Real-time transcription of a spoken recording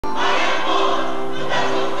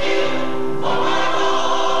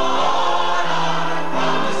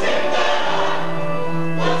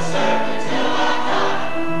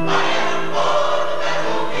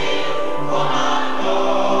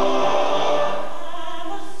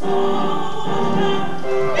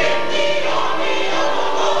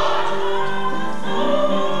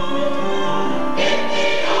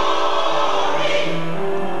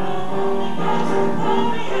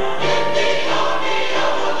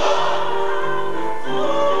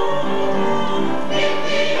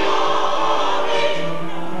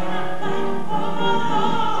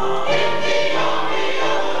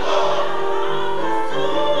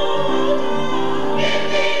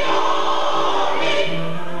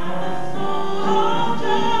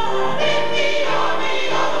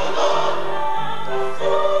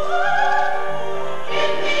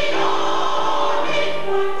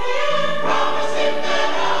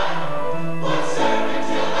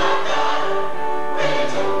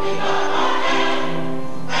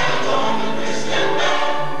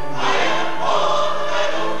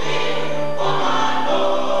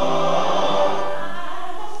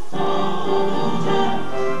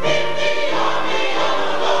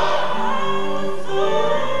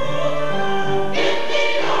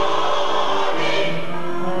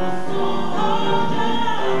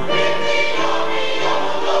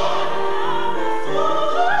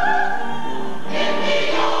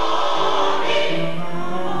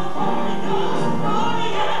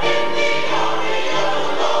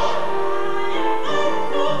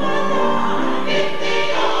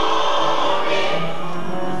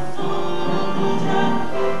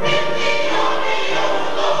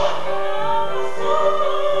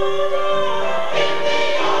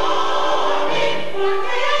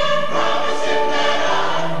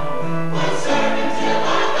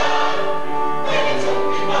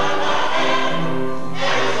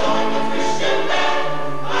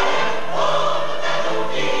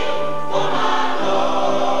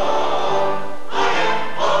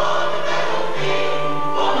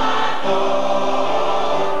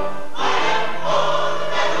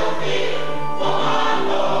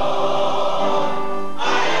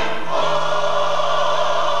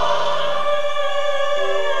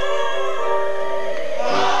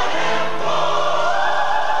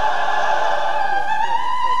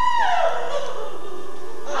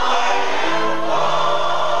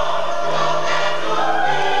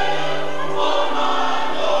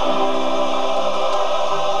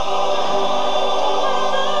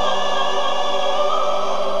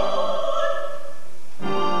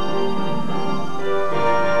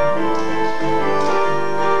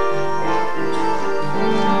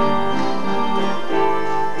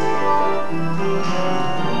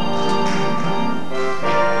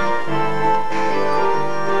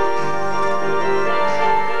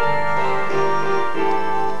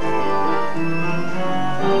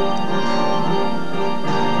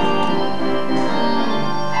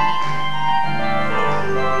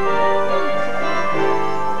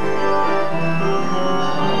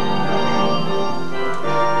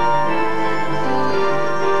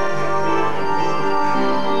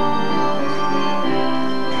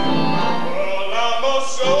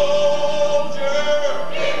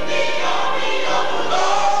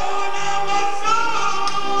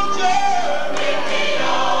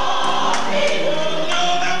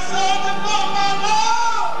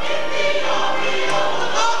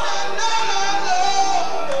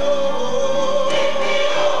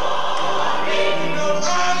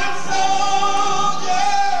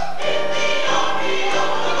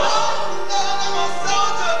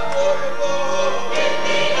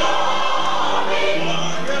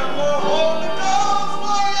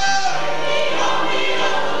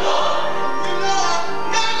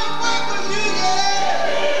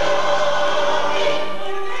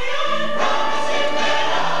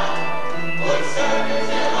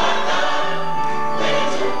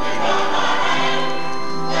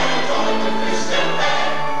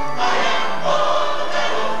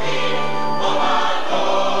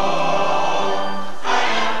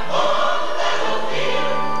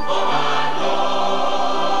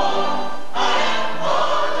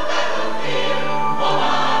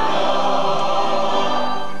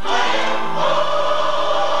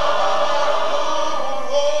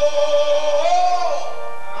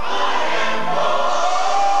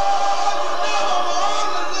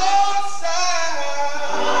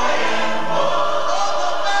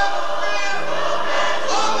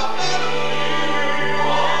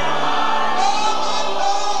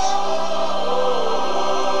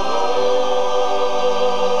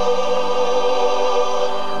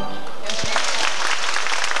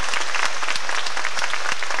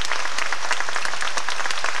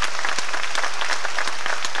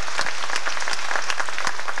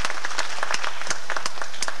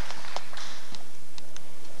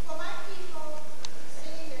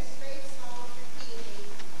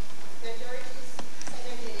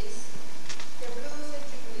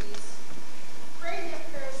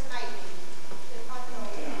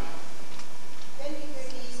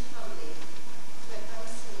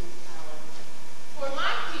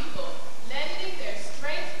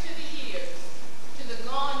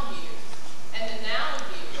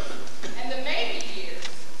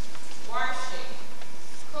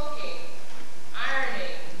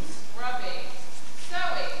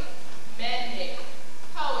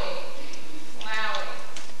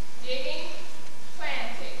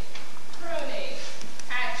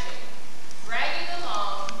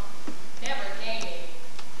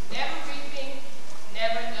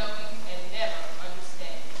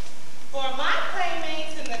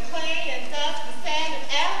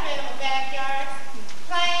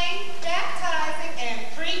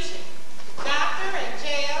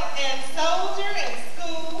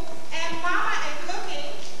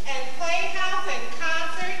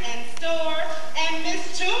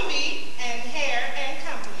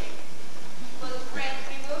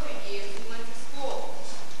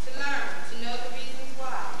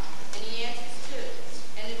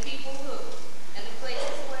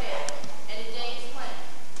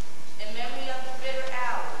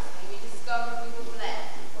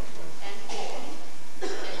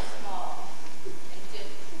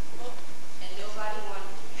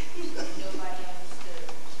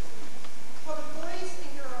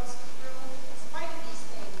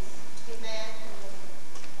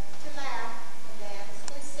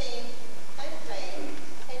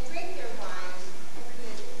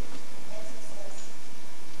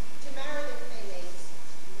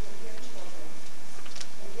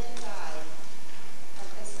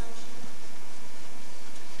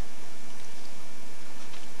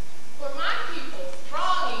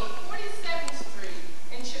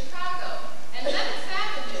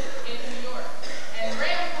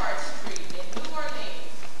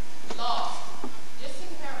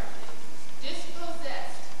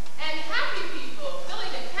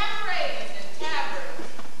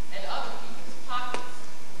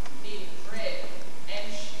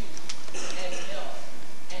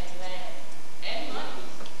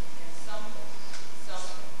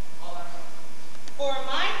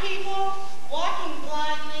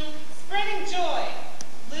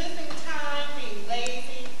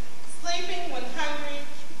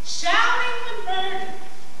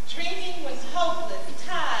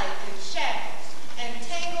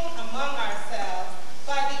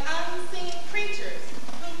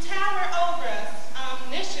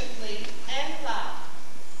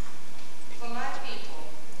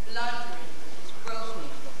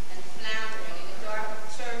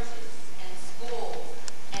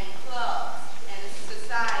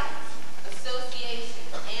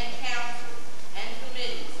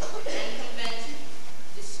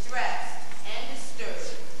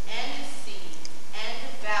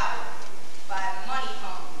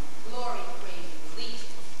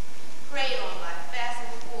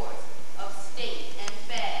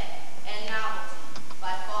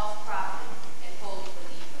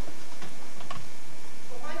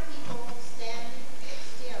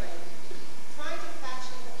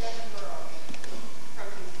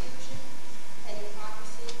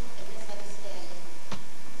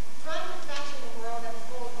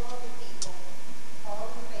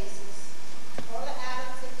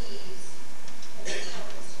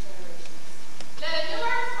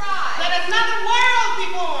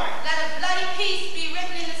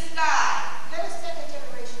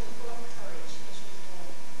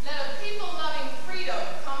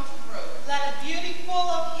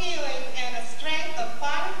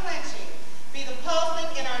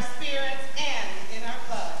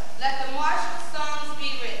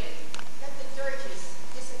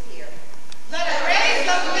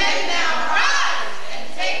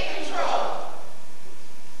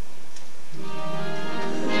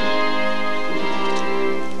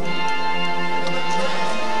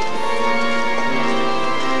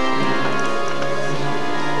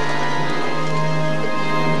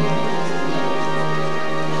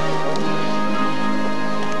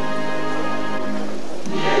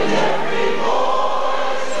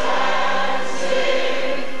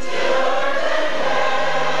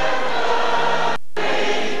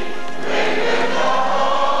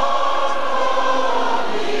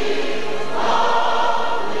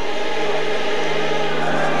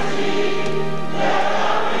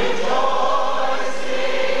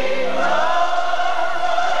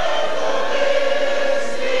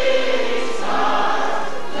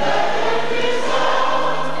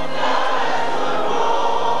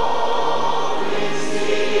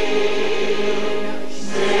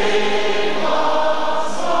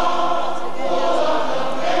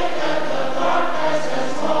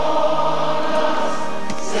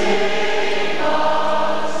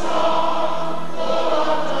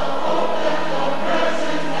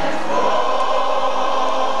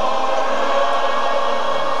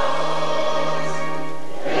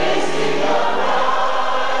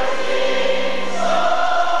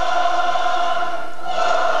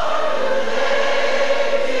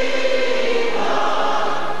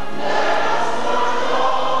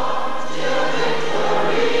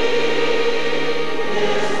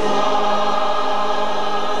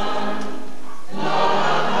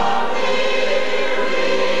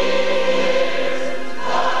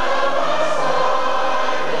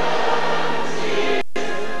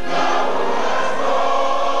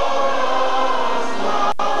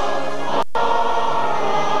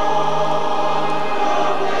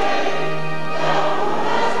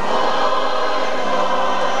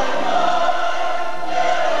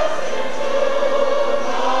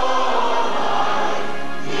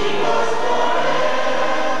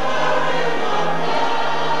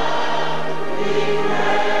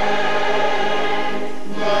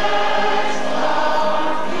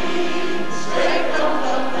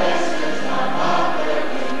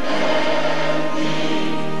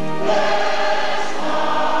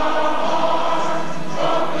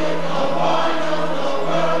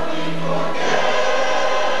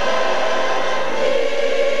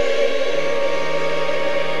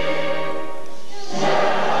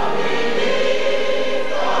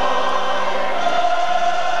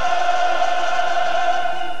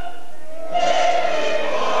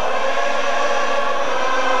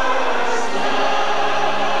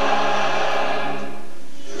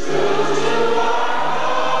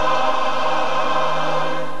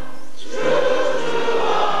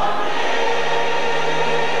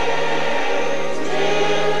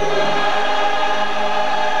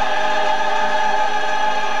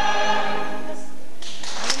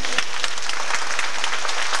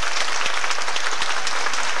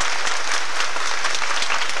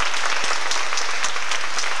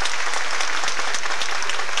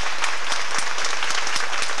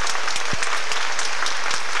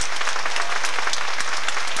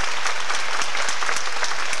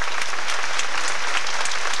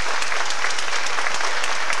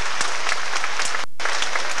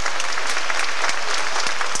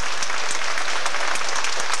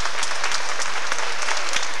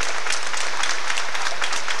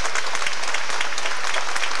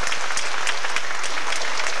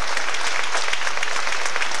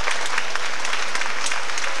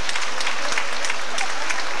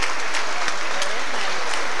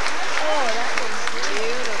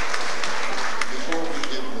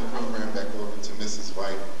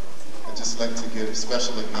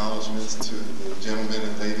congratulations to the gentlemen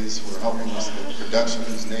and ladies who are helping us in the production,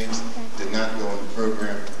 whose names did not go in the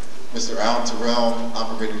program. Mr. Al Terrell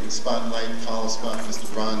operating the spotlight, follow spot,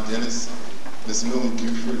 Mr. Ron Dennis, Ms. Millie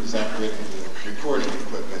Buford is operating the recording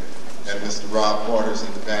equipment, and Mr. Rob Waters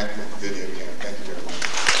in the back with the video cam. Thank you very much.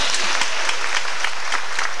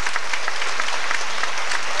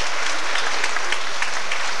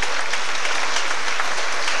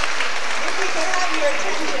 If we could have your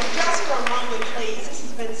attention just for a moment, please. This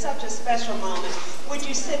has been such a special moment. Would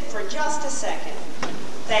you sit for just a second?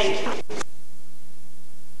 Thank you.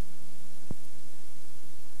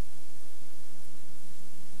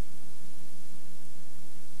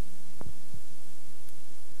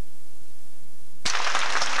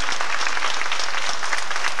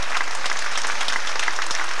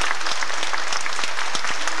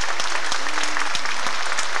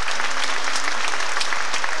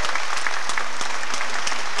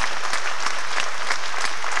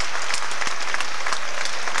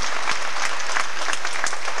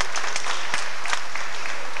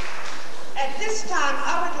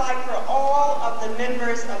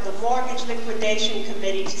 Liquidation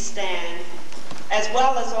Committee to stand, as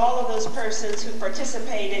well as all of those persons who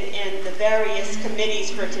participated in the various committees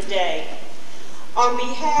for today. On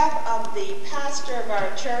behalf of the pastor of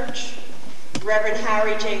our church, Reverend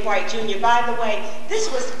Harry J. White Jr., by the way, this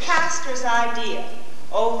was pastor's idea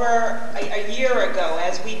over a year ago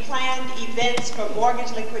as we planned events for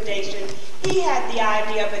mortgage liquidation. He had the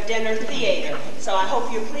idea of a dinner theater, so I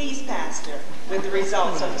hope you're pleased, Pastor, with the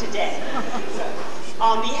results of today.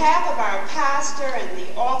 On behalf of our pastor and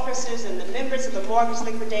the officers and the members of the Mortgage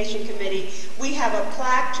Liquidation Committee, we have a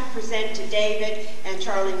plaque to present to David and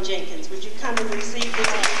Charlene Jenkins. Would you come and receive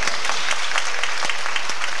this?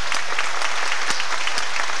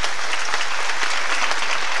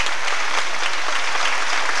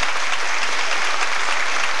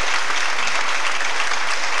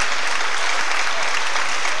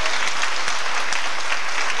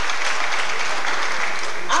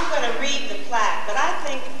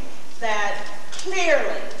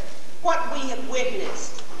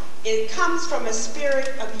 It comes from a spirit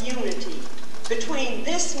of unity between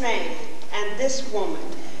this man and this woman,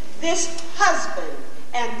 this husband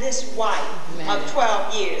and this wife of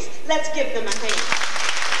 12 years. Let's give them a hand.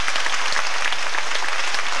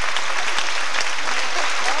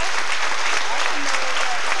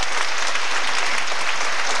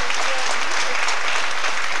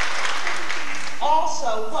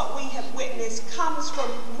 Also, what we have witnessed comes from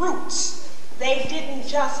roots. They didn't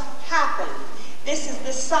just happen. This is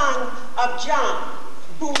the son of John,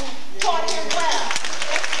 who taught him well.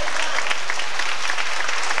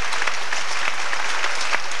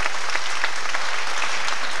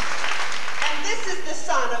 And this is the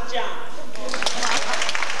son of John.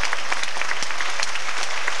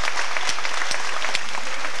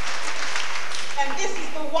 And this is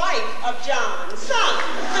the wife of John's son.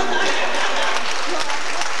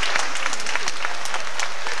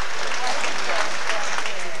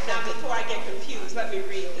 Before I get confused, let me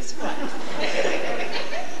read this one.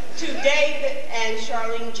 To David and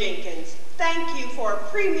Charlene Jenkins, thank you for a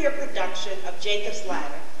premiere production of Jacob's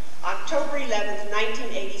Ladder, October 11th,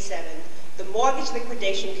 1987, the Mortgage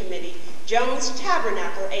Liquidation Committee, Jones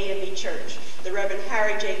Tabernacle A.M.E. Church, the Reverend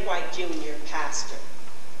Harry J. White Jr., pastor.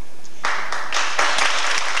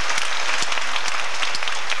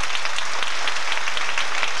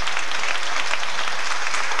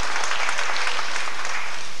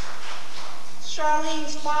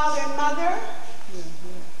 Charlene's father and mother.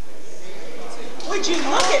 Would you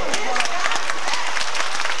look at this?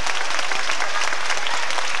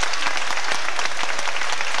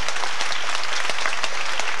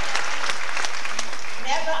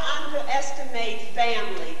 Never underestimate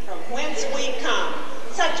family from whence we come.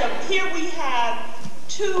 Here we have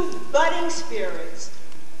two budding spirits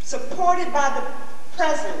supported by the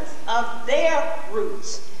presence of their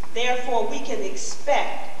roots. Therefore, we can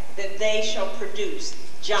expect that they shall produce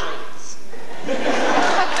giants.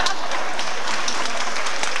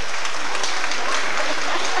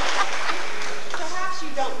 Perhaps you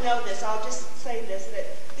don't know this, I'll just say this, that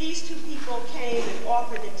these two people came and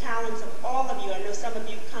offered the talents of all of you. I know some of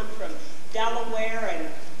you come from Delaware and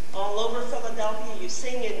all over Philadelphia. You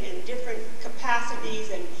sing in different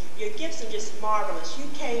capacities, and your gifts are just marvelous. You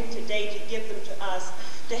came today to give them to us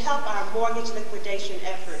to help our mortgage liquidation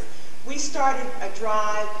effort. We started a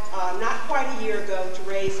drive not quite a year ago to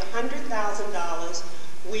raise $100,000.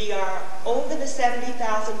 We are over the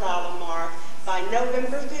 $70,000 mark. By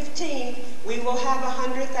November 15th, we will have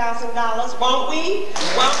 $100,000. Won't we?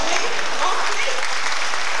 Won't we? Won't we?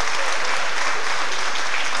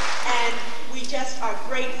 And we just are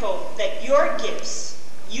grateful that your gifts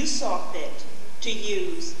you saw fit to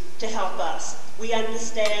use to help us. We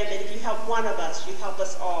understand that if you help one of us, you help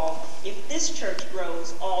us all. If this church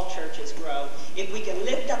grows, all churches grow. If we can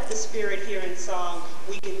lift up the spirit here in song,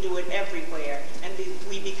 we can do it everywhere. And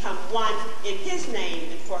we become one in his name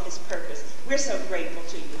and for his purpose. We're so grateful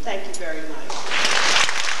to you. Thank you very much.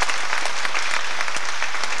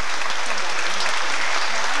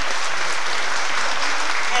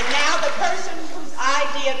 And now the person whose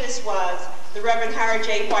idea this was, the Reverend Harry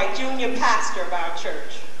J. White, Jr., pastor of our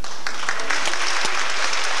church.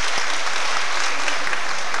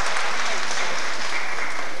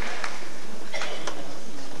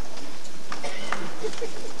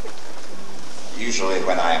 Usually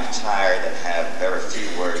when I am tired and have very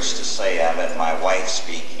few words to say, I let my wife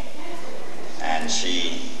speak, and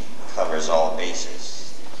she covers all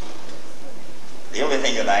bases. The only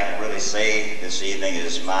thing that I can really say this evening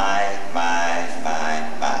is my.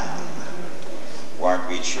 Weren't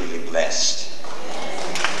we truly blessed?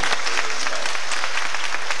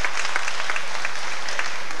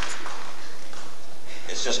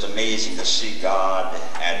 It's just amazing to see God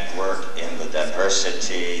at work in the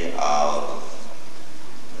diversity of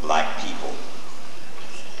black people.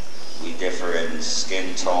 We differ in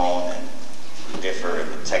skin tone, and we differ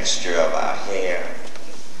in the texture of our hair.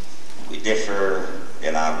 We differ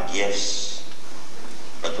in our gifts.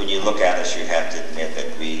 But when you look at us, you have to admit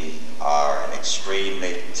that we are an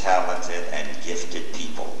extremely talented and gifted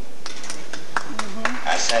people.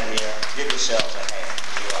 I sat here, give yourselves a hand.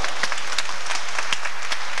 You are.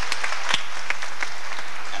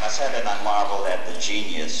 And I sat and I marveled at the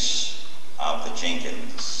genius of the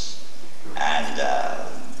Jenkins and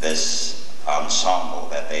this ensemble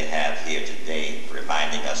that they have here today,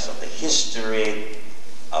 reminding us of the history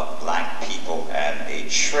of black people and a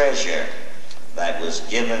treasure that was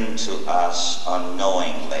given to us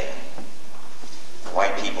unknowingly.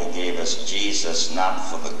 White people gave us Jesus not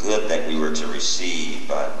for the good that we were to receive,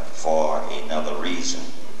 but for another reason.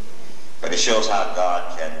 But it shows how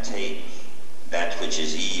God can take that which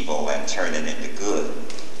is evil and turn it into good.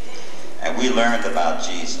 And we learned about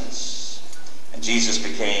Jesus. And Jesus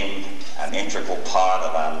became an integral part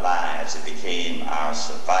of our lives. It became our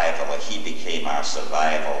survival, or he became our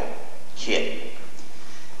survival kit.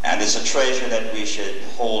 And it's a treasure that we should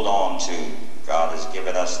hold on to. God has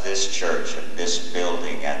given us this church and this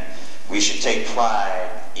building, and we should take pride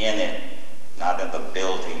in it, not in the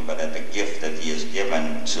building, but in the gift that he has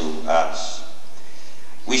given to us.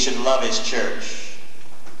 We should love his church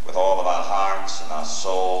with all of our hearts and our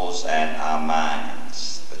souls and our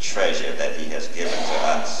minds, the treasure that he has given to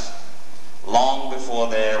us. Long before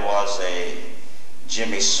there was a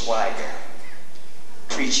Jimmy Swagger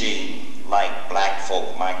preaching like black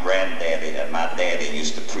folk, my granddaddy and my daddy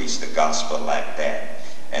used to preach the gospel like that,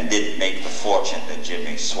 and didn't make the fortune that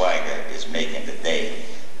Jimmy Swagger is making today.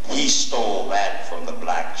 He stole that from the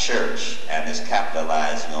black church and is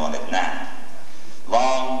capitalizing on it now.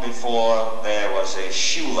 Long before there was a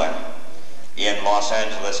Schuler in Los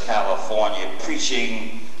Angeles, California,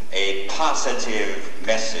 preaching a positive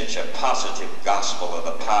message, a positive gospel of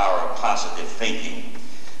the power of positive thinking.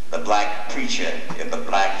 The black preacher in the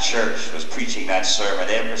black church was preaching that sermon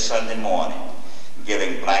every Sunday morning,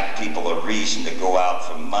 giving black people a reason to go out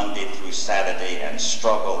from Monday through Saturday and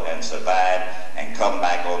struggle and survive and come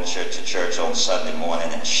back to church on Sunday morning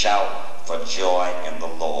and shout for joy in the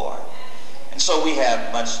Lord. And so we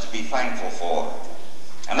have much to be thankful for.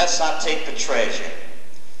 And let's not take the treasure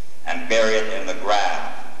and bury it in the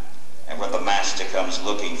ground. And when the master comes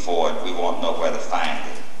looking for it, we won't know where to find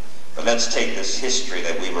it. But let's take this history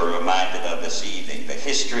that we were reminded of this evening, the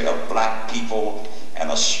history of black people and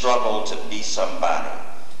a struggle to be somebody,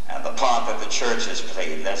 and the part that the church has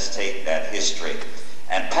played. Let's take that history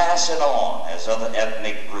and pass it on, as other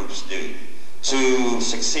ethnic groups do, to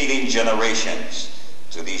succeeding generations,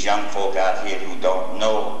 to these young folk out here who don't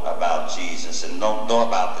know about Jesus and don't know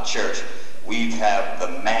about the church. We have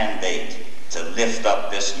the mandate to lift up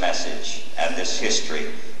this message and this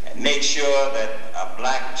history, and make sure that a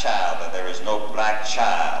black child, that there is no black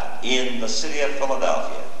child in the city of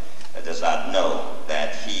Philadelphia that does not know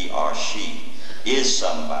that he or she is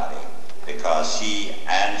somebody, because he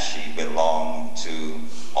and she belong to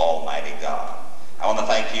Almighty God. I want to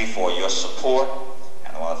thank you for your support,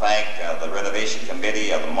 and I want to thank the Renovation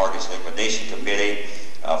Committee of the Mortgage Liquidation Committee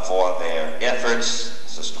for their efforts.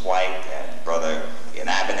 Sister White and Brother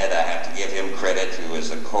Epinet, I have to give him credit, who is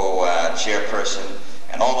the co-chairperson,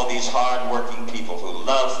 and all of these hard-working people who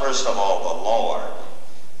love, first of all, the Lord,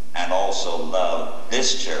 and also love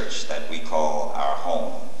this church that we call our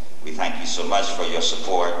home. We thank you so much for your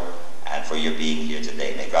support, and for your being here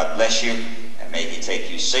today. May God bless you, and may he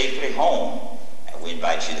take you safely home. And we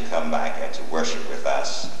invite you to come back and to worship with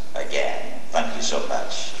us again. Thank you so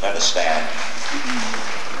much. Let us stand.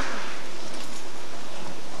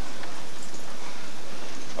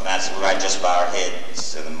 Well, that's right. Just bow our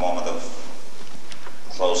heads in a moment of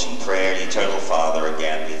closing prayer. Eternal Father,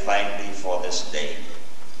 again, we thank thee for this day.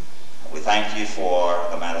 We thank you for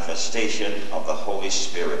the manifestation of the Holy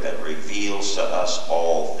Spirit that reveals to us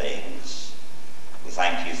all things. We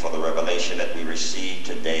thank you for the revelation that we received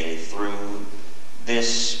today through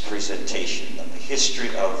this presentation of the history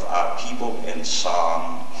of our people in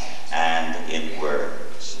song and in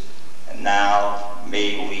words. And now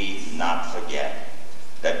may we not forget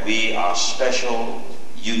that we are special,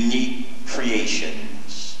 unique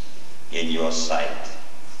creations in your sight.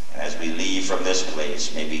 And as we leave from this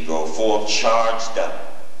place, may we go forth charged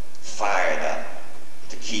up, fired up,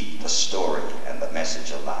 to keep the story and the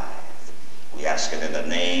message alive. We ask it in the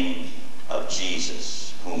name of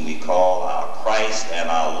Jesus, whom we call our Christ and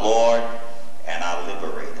our Lord and our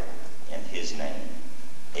Liberator. In his name,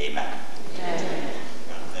 amen. Amen.